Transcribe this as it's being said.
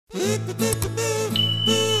Hey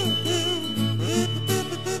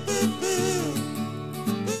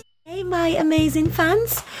my amazing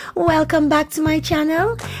fans, welcome back to my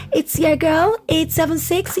channel. It's your girl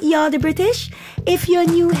 876, you're the British. If you're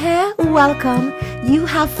new here, welcome. You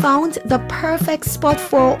have found the perfect spot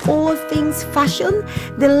for all things fashion,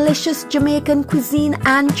 delicious Jamaican cuisine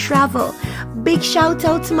and travel. Big shout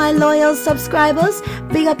out to my loyal subscribers.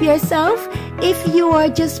 Big up yourself. If you are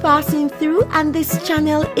just passing through and this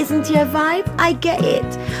channel isn't your vibe, I get it.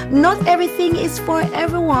 Not everything is for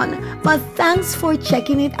everyone, but thanks for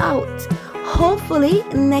checking it out. Hopefully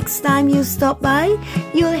next time you stop by,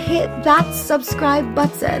 you'll hit that subscribe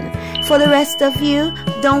button. For the rest of you,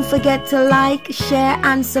 don't forget to like, share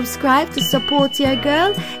and subscribe to support your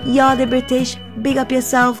girl. You're the British. Big up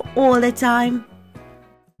yourself all the time.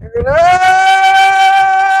 Road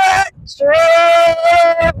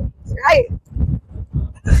trip. Right.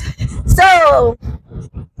 So,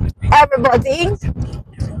 everybody,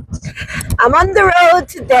 I'm on the road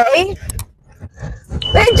today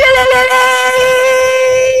with Jalili.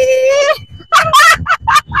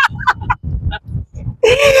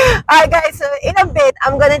 Alright guys, so in a bit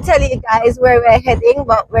I'm gonna tell you guys where we're heading,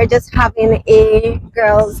 but we're just having a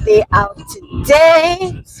girls' day out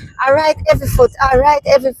today. Alright, every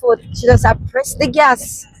foot, she just have press the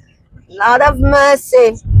gas. Lord of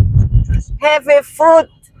mercy, heavy foot.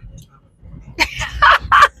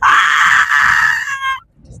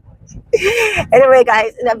 Anyway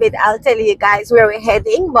guys, in a bit I'll tell you guys where we're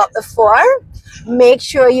heading, but before, make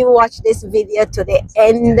sure you watch this video to the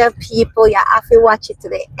end. People, you have to watch it to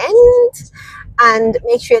the end, and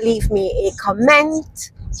make sure you leave me a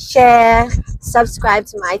comment, share, subscribe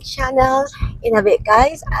to my channel. In a bit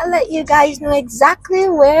guys, I'll let you guys know exactly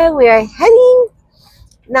where we're heading.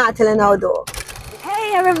 Not till now though.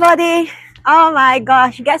 Hey everybody, oh my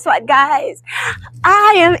gosh, guess what guys,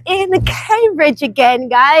 I am in Cambridge again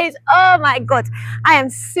guys. Oh my god, I am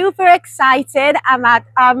super excited. I'm at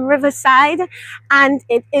Riverside and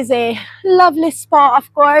it is a lovely spot.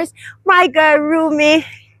 Of course, my girl Roomy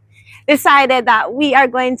decided that we are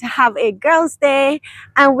going to have a girls' day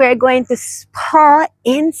and we're going to spa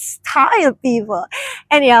in style, people.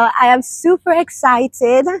 Anyhow, I am super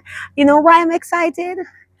excited. You know why I'm excited?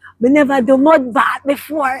 We never do mud bath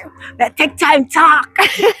before. But take time talk.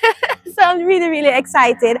 So I'm really, really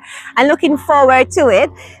excited and looking forward to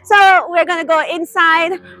it. So we're gonna go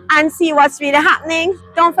inside and see what's really happening.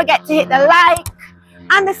 Don't forget to hit the like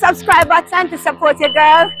and the subscribe button to support your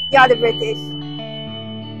girl. You're the British.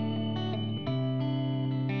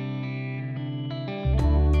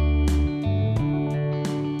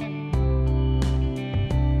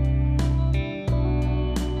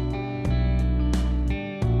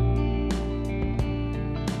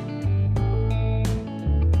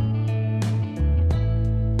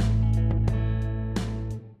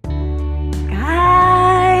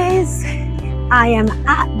 I am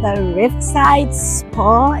at the Riverside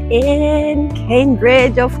Spa in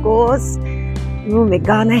Cambridge, of course. Roomy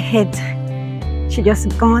gone ahead. She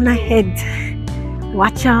just gone ahead.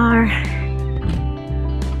 Watch her.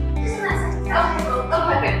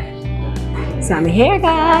 So I'm here,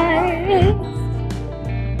 guys.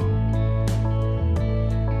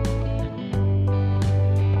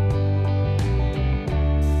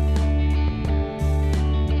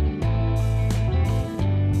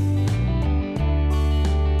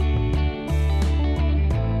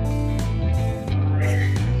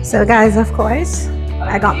 So guys, of course,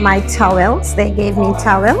 I got my towels. They gave me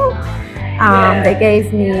towel. They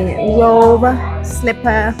gave me robe,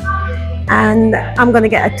 slipper, and I'm gonna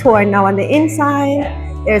get a tour now on the inside.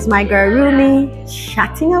 There's my girl Roomy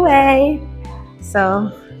chatting away.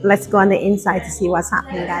 So let's go on the inside to see what's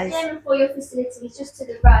happening, guys. And then for your facilities, just to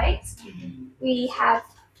the right, we have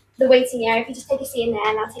the waiting area. If you just take a seat in there,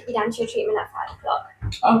 and I'll take you down to your treatment at 5 o'clock.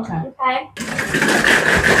 Okay. Okay.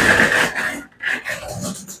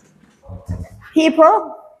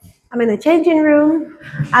 People, I'm in the changing room.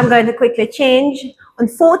 I'm going to quickly change.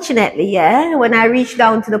 Unfortunately, yeah, when I reach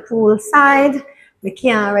down to the pool side, we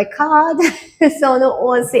can't record, so no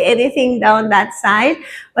one see anything down that side.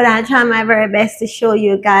 But I'll try my very best to show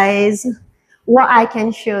you guys what I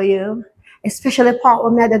can show you, especially the part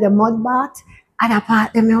where I do the mud bath and the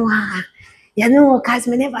part that I want. You know, because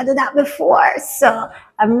I never did that before. So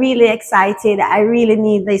I'm really excited. I really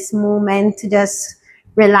need this moment to just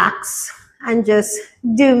relax and just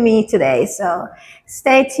do me today. So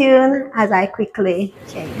stay tuned as I quickly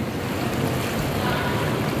change.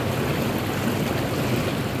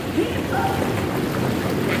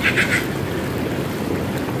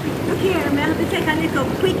 Here, I have to take a little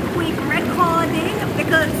quick recording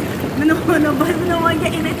because I don't want to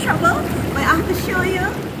get in trouble. But I have to show you.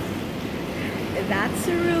 That's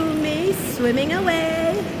Roomy swimming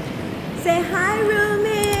away. Say hi,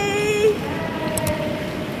 Roomy.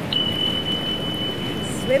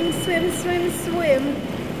 Swim, swim, swim, swim.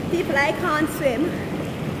 People, I can't swim,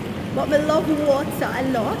 but we love water a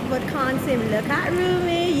lot, but can't swim. Look at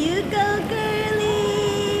Roomy, you go, girlie.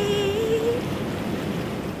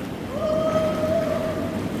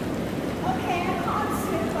 Okay, I can't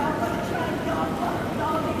swim, but I'm gonna try and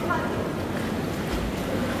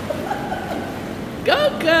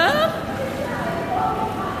Go, girl.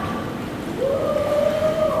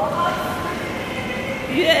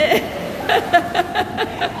 Yeah.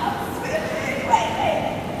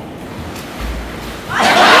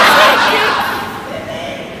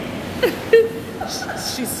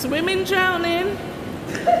 She's swimming, drowning.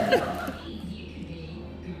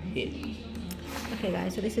 Okay,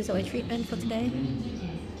 guys, so this is our treatment for today.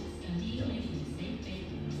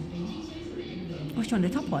 Which one? The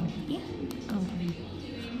top one? Yeah. Oh.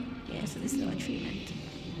 Yeah, so this is our treatment.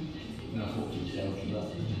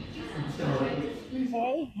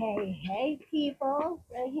 Hey, people.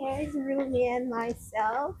 So here's Roomy and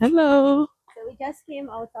myself. Hello. So we just came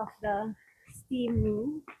out of the steam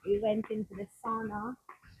room. We went into the sauna.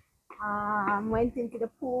 Went into the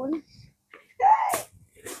pool.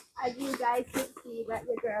 As you guys can see, that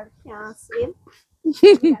the girl can't swim. We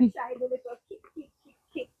tried a little kick.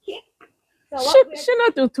 So what She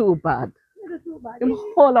not do too bad. we're too bad. Him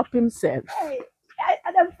haul up himself. Hey,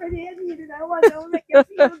 I'm pretty and you I want to make you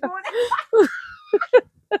feel good.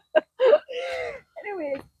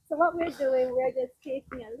 Anyway, so what we're doing, we're just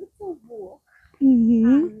taking a little walk.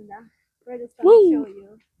 And we're just going to show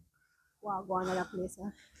you what going on up place.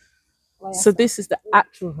 So this is the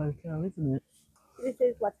actual hotel, isn't it? This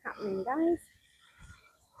is what's happening, guys.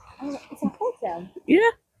 Oh, it's a hotel.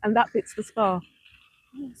 Yeah. And that bit's the spa.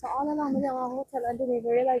 So all along we have a hotel. I didn't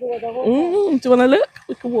even realize it was a hotel. Do you want to look?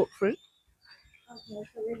 We can walk through. Okay,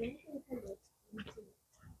 so we're going to look.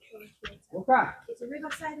 Okay. It's a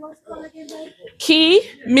Riverside, what's it called again, babe? Key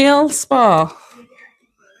Mill Spa.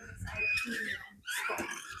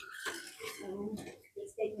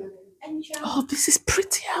 Oh, this is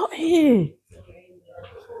pretty out here.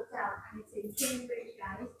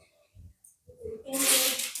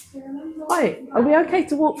 Wait, are we okay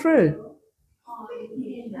to walk through?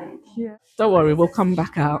 Yeah. Don't worry, we'll come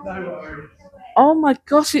back out. Oh my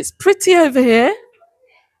gosh, it's pretty over here.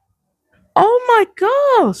 Oh my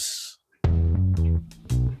gosh.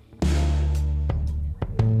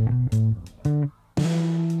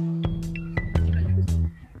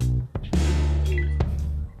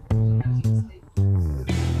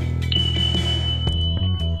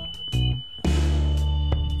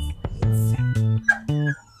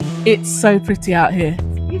 It's so pretty out here.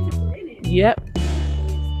 Beautiful, isn't it? Yep.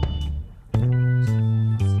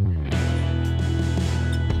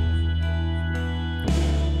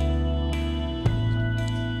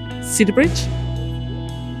 See the bridge?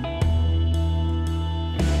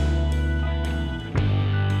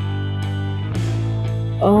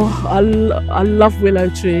 Oh, I love willow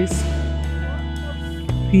trees.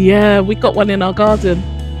 Yeah, we got one in our garden.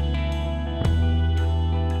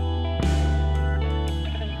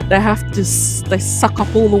 They suck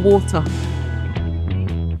up all the water.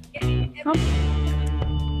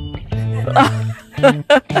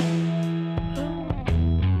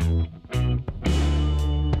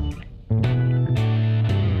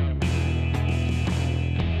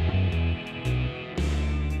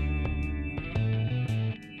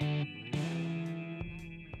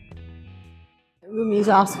 Roomy's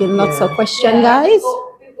asking lots of questions, guys.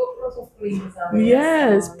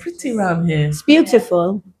 Yeah, it's pretty around here. It's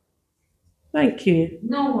beautiful. Thank you.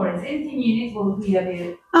 No worries. Anything you need will be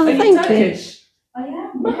available. Oh, Are you thank you. Turkish? I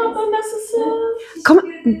am. Merhaba, nasılsın? Come.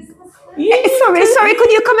 Sorry,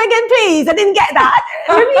 could you come again, please? I didn't get that.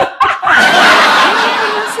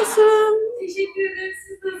 Nasılsın? Teşekkür ederim.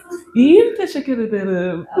 Siz nasılsınız? İyiyim, teşekkür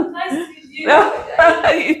ederim. Nice to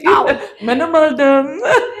meet you. Benim oldum.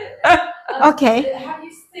 Okay. Have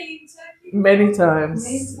you stayed in Turkey? Many times.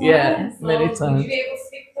 Yeah, many Would times. you be able to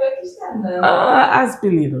speak Turkish then? Az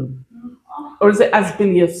bilirim. Or is it az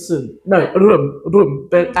biliyorsun? No, rum,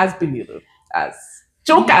 but az bilirim. Az.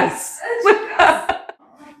 Çok az.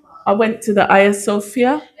 I went to the Hagia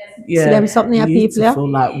Sophia. Yeah. So them something here, people, yeah?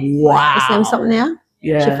 beautiful, like, wow. Is them something there?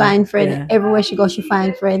 Yeah. She find friend. Yeah. Everywhere she goes, she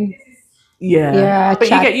find friend. Yeah. Yeah, But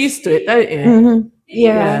chat. you get used to it, don't you? Mm-hmm.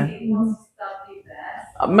 Yeah.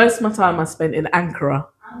 Most of my time I spent in Ankara.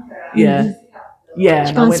 Yeah. Yeah. She and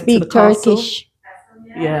I can't went to speak the castle. Turkish.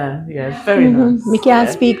 Yeah, yeah, very nice. Me can't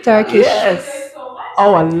Yeah. speak Turkish. Yes.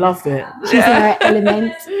 Oh, I love it. She's in her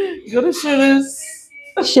element. You got to show us.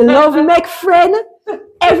 She love make friend.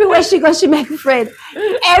 Everywhere she goes, she make friend.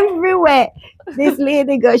 Everywhere this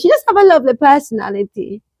lady goes, she just have a lovely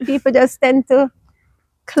personality. People just tend to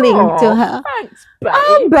cling to her. Thanks, babe.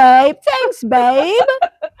 Oh, babe, thanks, babe.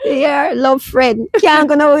 Yeah, love friend. Can't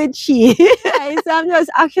go know with she. Guys, I'm just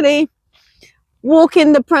actually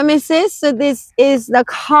walking the premises. So this is the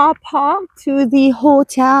car park to the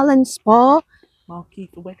hotel and spa. Marquee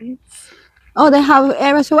for weddings. Oh, they have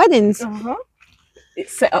areas for weddings. Uh-huh.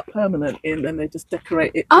 It's set up permanent in, and they just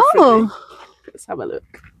decorate it. Oh, differently. Let's have a look.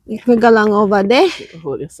 if we go along over there,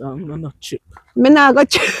 Hold this on, I'm not chip. me now go.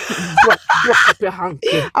 Drop up your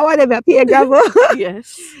hanky. I want to be gravel.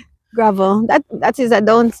 Yes. Gravel. That is a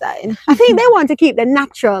downside. I think they want to keep the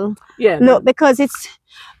natural Yeah. look because it's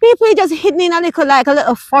people are just hidden in a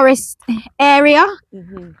little forest area.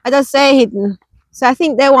 Mm-hmm. I just say hidden. So I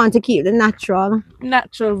think they want to keep the natural.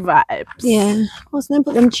 Natural vibes. Yeah. Also, then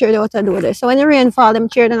put them chair out to do this. So when the rain fall, them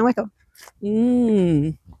chair then wake up.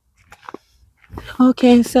 Mm.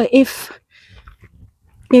 Okay, so if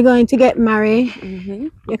you're going to get married, Mm-hmm.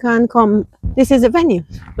 you can come. This is the venue.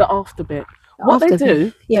 The after bit. The What after they bit.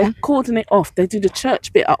 do, Yeah. they cordon it off. They do the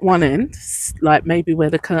church bit at one end, like maybe where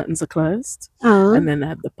the curtains are closed, and then they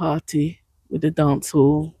have the party with the dance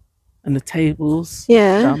hall and the tables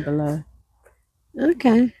Yeah. down below.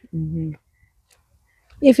 Okay. Mm-hmm.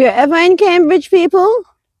 If you're ever in Cambridge, people,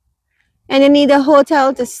 and you need a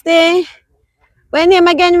hotel to stay, what name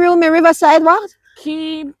again? Roomy Riverside what?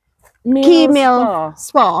 Key Mill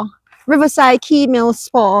Spa. Riverside Key Mill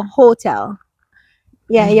Spa Hotel.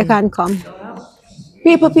 Yeah, you can come.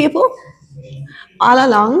 People, all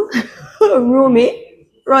along, Roomy,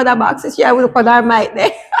 Rhoda boxes. Yeah, we'll put our mic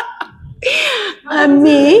there. And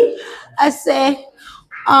me, I say,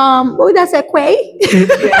 what would I say, Quay?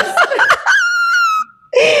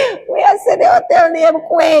 We I said the hotel name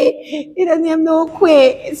Quay. It doesn't name no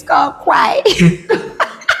Quay. It's called Quay.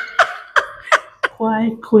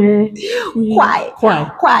 Quay.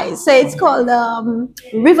 So it's called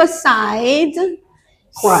Riverside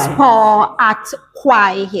Spa at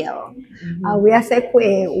Quay Hill. We are say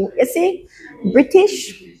Quay. You see,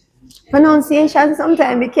 British pronunciation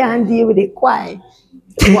sometimes we can't deal with it. Quay.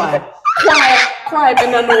 Quiet,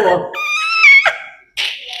 and I know.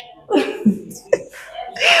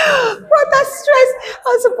 What a stress. I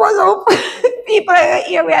suppose people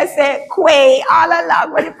here we say Quay all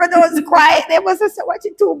along. When they pronounce Quay, they must have said what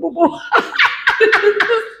you do, boo boo.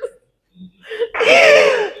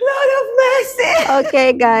 Lord of mercy. Okay,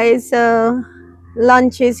 guys, so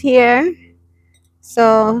lunch is here.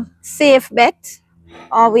 So safe bet.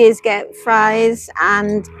 Always get fries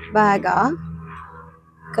and burger.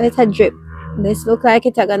 Got it a drip. This look like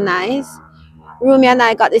it a nice. Roomy and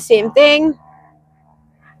I got the same thing.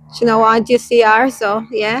 She don't want you to see her, so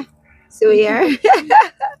yeah. So here.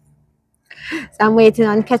 So I'm waiting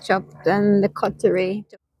on ketchup and the cutlery.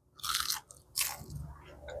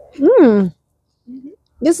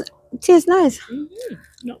 This tastes nice.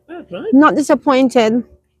 Not bad, right? Not disappointed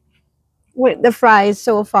with the fries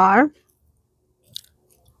so far.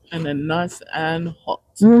 And then nice and hot.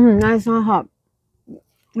 Nice and hot.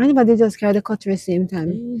 Anybody just carry the cutlery same time.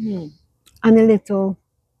 And a little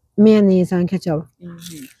mayonnaise and ketchup.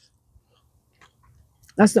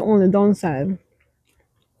 That's the only downside.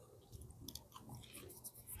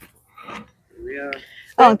 Yeah.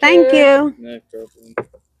 Oh, thank you. No problem.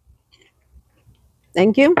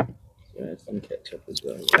 Thank you. Yeah, some ketchup as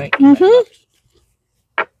well. Thank you.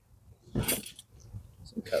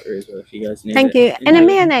 Some cutlery as well if you guys need Thank it. you. And a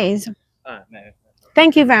mayonnaise. Ah, no.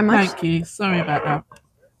 Thank you very much. Thank you. Sorry about that.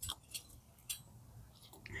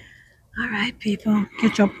 All right, people.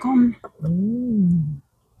 Ketchup come.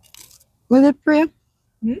 Will it pray?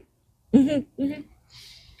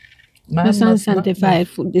 Bless and sanctify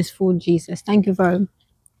this food, Jesus. Thank you for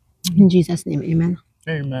in Jesus' name, amen.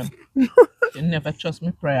 Amen. You never trust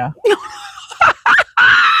me prayer.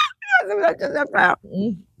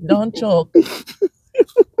 Don't choke.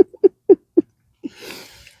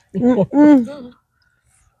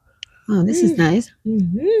 Oh, this is nice.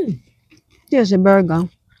 Here's a burger.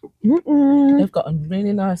 They've got a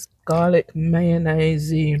really nice garlic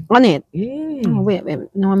mayonnaise. On it. Oh, wait.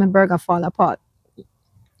 No, my burger fall apart.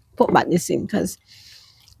 Put back this in because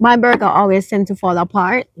my burger always tend to fall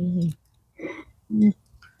apart.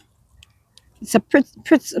 It's a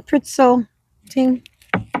pretzel thing.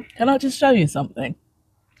 Can I just show you something?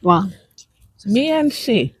 Wow. Me and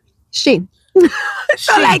she. She.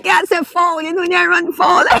 So like I said, fall. You know when you run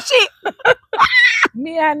fall. She.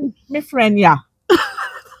 Me and my friend, yeah.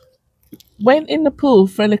 Went in the pool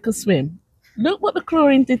for a little swim. Look what the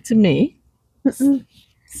chlorine did to me.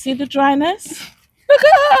 See the dryness? Look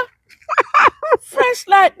at her! Fresh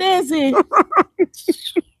like Daisy.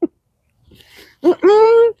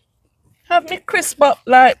 Have me crisp up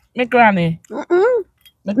like my granny.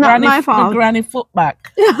 My granny, my fault. My granny foot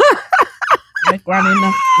back. My granny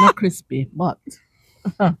not crispy, but.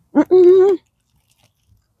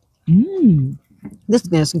 This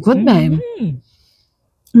is good, babe.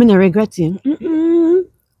 I'm not regretting.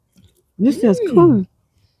 This is cool.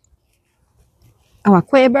 Our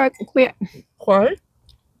quaver, Quite?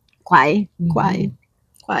 quai,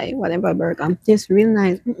 whatever burger. Tastes real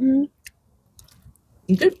nice. You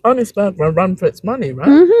give honest burger a run for its money, right?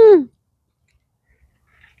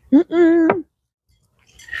 You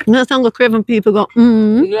know, some of craven people go,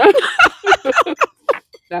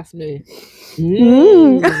 That's me.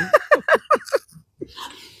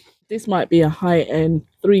 This might be a high-end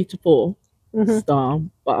 3 to 4 star,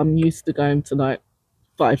 but I'm used to going to like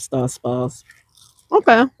 5-star spas.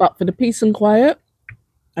 Okay. But for the peace and quiet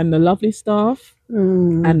and the lovely staff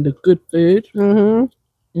and the good food,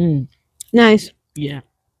 Nice. yeah.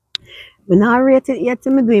 We're not rated yet to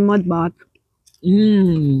me doing mud bath.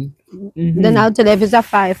 Then I'll tell you if it's a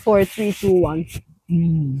 5, 4, 3, 2,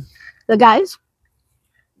 1. So guys,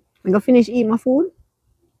 I'm gonna finish eating my food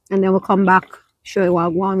and then we'll come back, show you what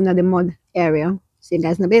I'm going in the mud area. See you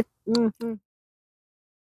guys in a bit.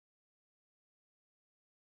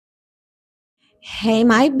 Hey,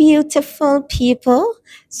 my beautiful people.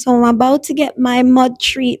 So I'm about to get my mud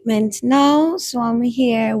treatment now. So I'm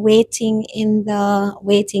here waiting in the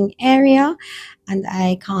waiting area and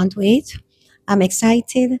I can't wait. I'm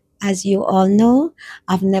excited. As you all know,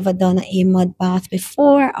 I've never done a mud bath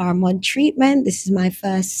before or mud treatment. This is my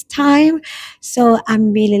first time. So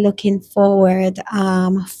I'm really looking forward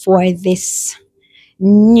for this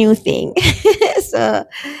new thing. So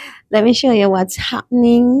let me show you what's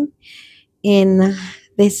happening in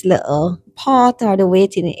this little part or the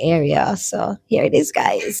waiting area. So here it is,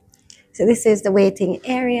 guys. So this is the waiting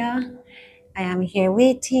area. I am here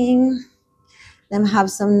waiting. Them have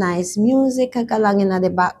some nice music along in the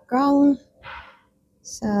background.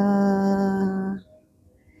 So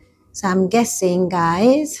I'm guessing,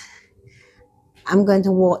 guys, I'm going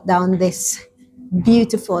to walk down this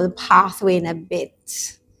beautiful pathway in a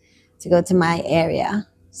bit to go to my area.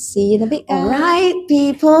 See you in a bit. All right,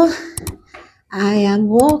 people. I am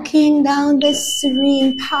walking down this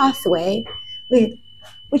serene pathway. Wait,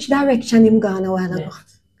 which direction I'm going a while ago?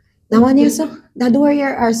 That one here, so? That door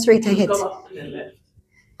here or straight ahead?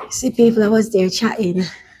 See, people, I was there chatting.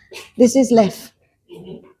 This is left.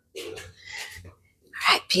 All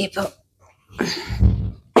right, people.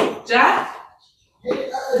 Jack?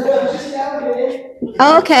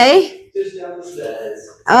 Okay. Just down the stairs.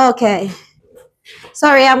 Okay.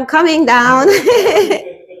 Sorry, I'm coming down.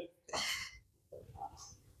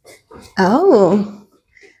 Oh,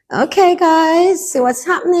 okay, guys. See what's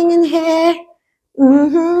happening in here.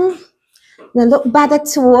 Now look bad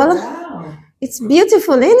at all. Wow. It's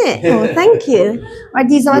beautiful, isn't it? Oh, thank you. Are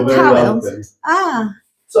these our towels? Ah.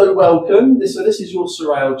 So welcome. This is your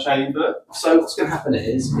surreal chamber. So what's going to happen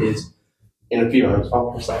is in a few moments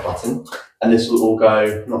I'll press that button and this will all go.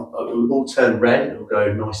 It will all turn red. It will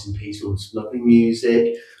go nice and peaceful, some lovely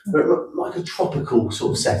music, but like a tropical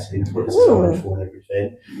sort of setting to what it's designed for and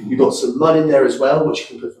everything. You've got some mud in there as well, which you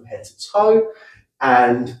can put from head to toe.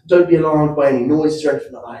 And don't be alarmed by any noises or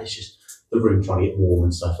anything like that. It's just the room trying to get warm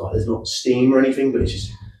and stuff like that. There's not steam or anything, but it's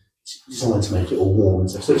just designed to make it all warm and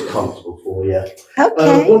stuff, so it's comfortable for you.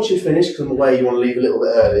 Okay. Once you're finished, because I'm aware you want to leave a little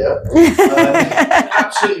bit earlier,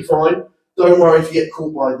 absolutely fine. Don't worry if you get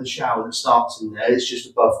caught by the shower that starts in there. It's just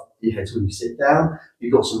above your head when you sit down.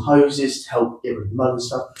 You've got some hoses to help get rid of the mud and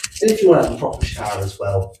stuff. And if you want to have a proper shower as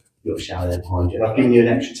well, you've got a shower there behind you. And I've given you an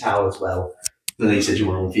extra towel as well. And then you said you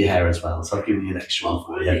want one for your hair as well, so I've given you an extra one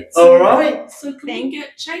for you. All right. So can we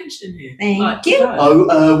get changed in here? Thank you.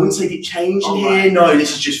 Oh, wouldn't say get changed in here. No,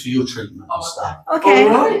 this is just for your treatment and stuff. Okay.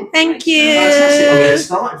 All right. Thank you. Fantastic. I'll get it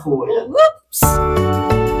started for you. Whoops.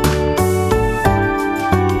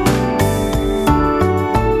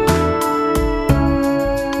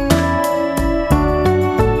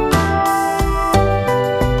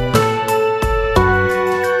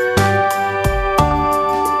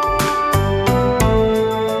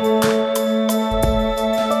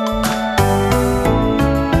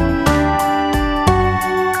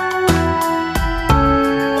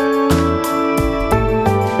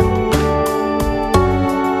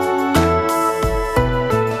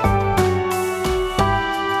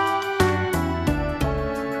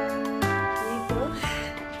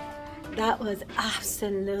 That was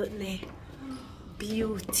absolutely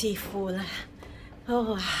beautiful.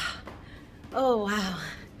 Oh, oh wow.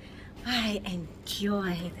 I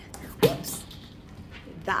enjoyed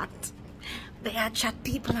that. They had chat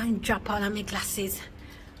people and drop all of my glasses.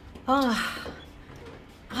 Oh,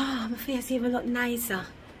 oh, my face even look nicer.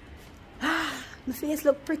 Ah, my face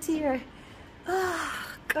look prettier. Oh,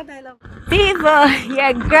 God, I love it. People,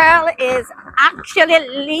 your girl is actually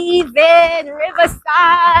leaving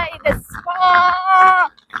Riverside, the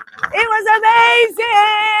spa. It was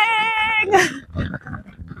amazing.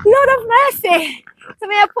 Lord of mercy. So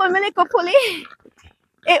me I pull my little pulley.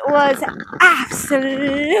 It was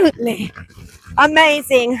absolutely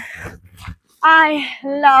amazing. I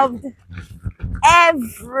loved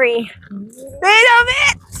every bit of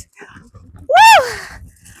it. Woo!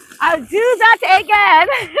 I'll do that again.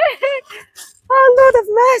 Oh, Lord of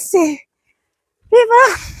mercy. People,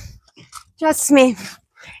 trust me,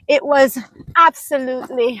 it was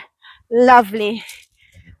absolutely lovely.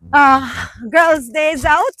 Girls' days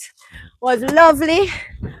out was lovely.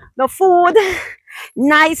 The food,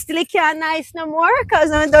 nice till it can't nice no more,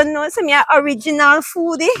 because I don't know some original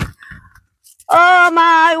foodie. Oh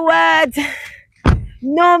my word.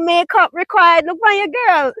 No makeup required. Look on your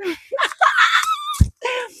girl.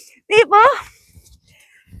 People,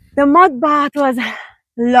 the mud bath was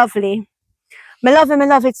lovely. I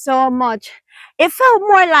love it so much. It felt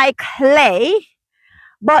more like clay,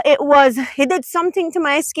 but it did something to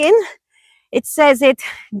my skin. It says it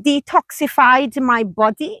detoxified my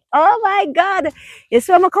body. Oh my God. It's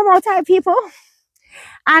when I come outside, people.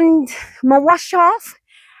 And I wash off.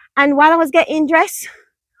 And while I was getting dressed,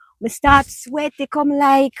 I start sweat. They come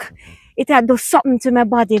like it had do something to my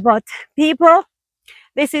body. But people,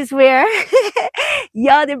 this is where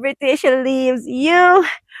You're the British leaves you.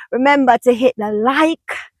 Remember to hit the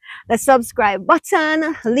like, the subscribe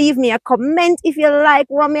button. Leave me a comment if you like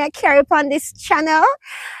what me I carry upon this channel.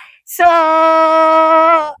 So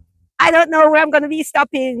I don't know where I'm going to be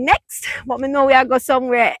stopping next, but I know we are go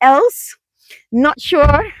somewhere else. Not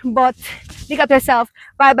sure, but pick up yourself.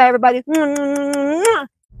 Bye bye everybody.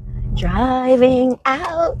 Driving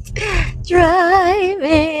out,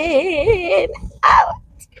 driving out.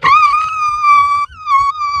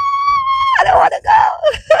 I don't want to go.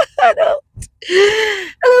 I don't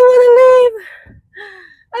want to leave.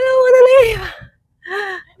 I don't want to leave.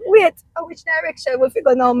 Wait, which direction we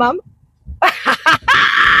go now, ma'am?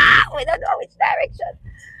 We don't know which direction.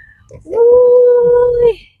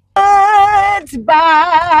 Ooh.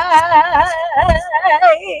 Goodbye.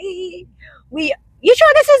 You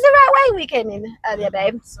sure this is the right way we came in earlier,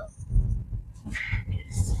 babe?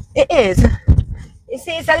 It is. You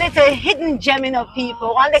see, it's a little hidden gem in of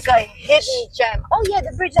people. One little hidden gem. Oh yeah,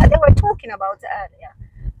 the bridge that they were talking about earlier.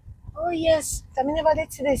 Oh yes. I never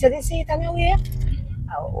did see this. You did see it anywhere?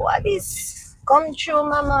 Oh, what is come true,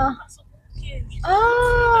 mama?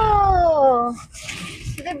 Oh,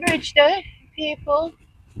 see the bridge there, people.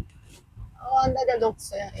 Oh, under the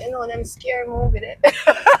looks, you know them scary movie there.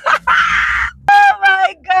 Oh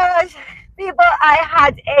my gosh, people! I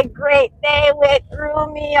had a great day with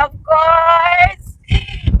Roomy, of course.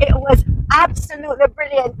 It was absolutely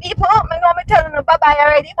brilliant. People, I know I'm telling you bye bye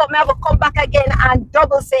already, but I have to come back again and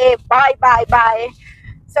double say bye bye bye.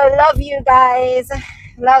 So love you guys.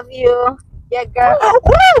 Love you. Yeah, girl.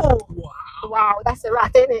 Woo! Wow, that's a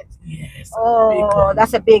rat, isn't it? Yes. Oh,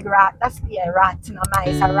 that's a big rat. That's a rat. No,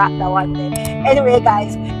 nice. A rat that one day. Anyway,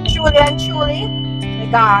 guys, truly and truly,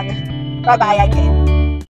 we're gone. Bye bye again.